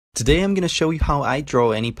Today I'm gonna show you how I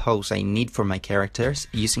draw any pose I need for my characters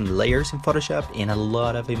using layers in Photoshop and a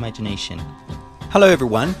lot of imagination. Hello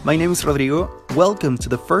everyone, my name is Rodrigo. Welcome to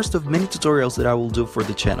the first of many tutorials that I will do for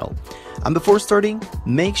the channel. And before starting,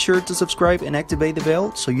 make sure to subscribe and activate the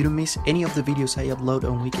bell so you don't miss any of the videos I upload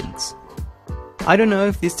on weekends. I don't know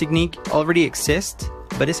if this technique already exists,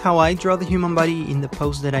 but it's how I draw the human body in the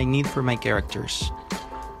pose that I need for my characters.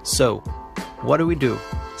 So, what do?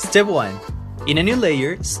 Step 1. In a new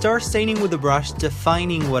layer, start staining with the brush,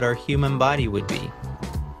 defining what our human body would be.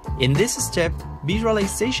 In this step,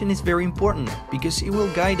 visualization is very important because it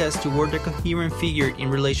will guide us toward a coherent figure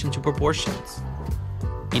in relation to proportions.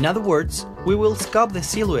 In other words, we will sculpt the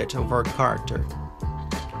silhouette of our character.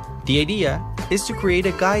 The idea is to create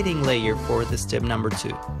a guiding layer for the step number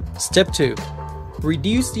 2. Step 2.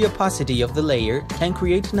 Reduce the opacity of the layer and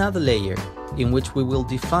create another layer, in which we will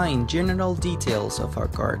define general details of our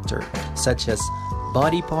character, such as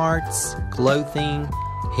body parts, clothing,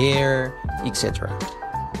 hair, etc.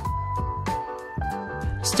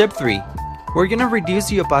 Step 3. We're gonna reduce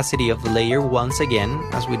the opacity of the layer once again,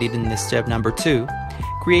 as we did in the step number 2,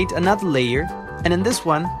 create another layer, and in this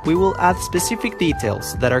one, we will add specific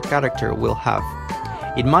details that our character will have.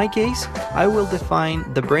 In my case, I will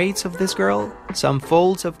define the braids of this girl, some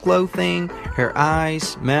folds of clothing, her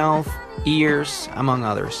eyes, mouth, ears, among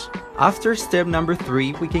others. After step number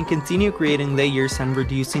 3, we can continue creating layers and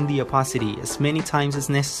reducing the opacity as many times as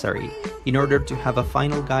necessary in order to have a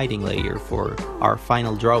final guiding layer for our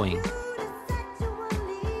final drawing.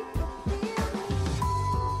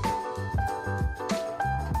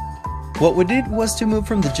 What we did was to move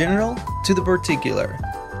from the general to the particular,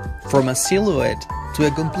 from a silhouette to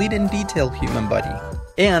a complete and detailed human body.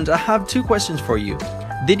 And I have 2 questions for you.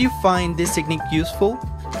 Did you find this technique useful?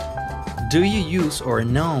 Do you use or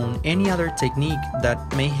know any other technique that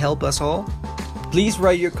may help us all? Please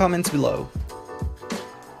write your comments below.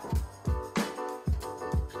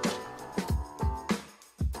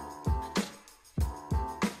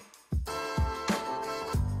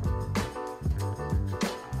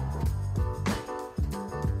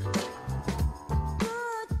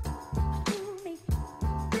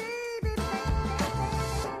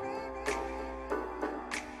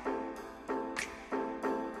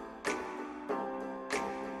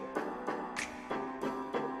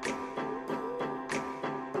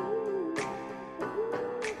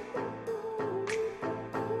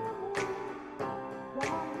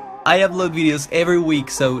 I upload videos every week,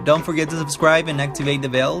 so don't forget to subscribe and activate the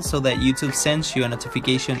bell so that YouTube sends you a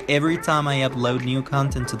notification every time I upload new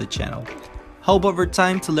content to the channel. Hope over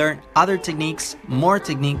time to learn other techniques, more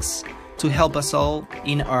techniques, to help us all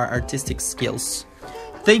in our artistic skills.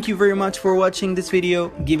 Thank you very much for watching this video,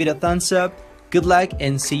 give it a thumbs up, good luck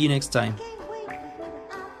and see you next time.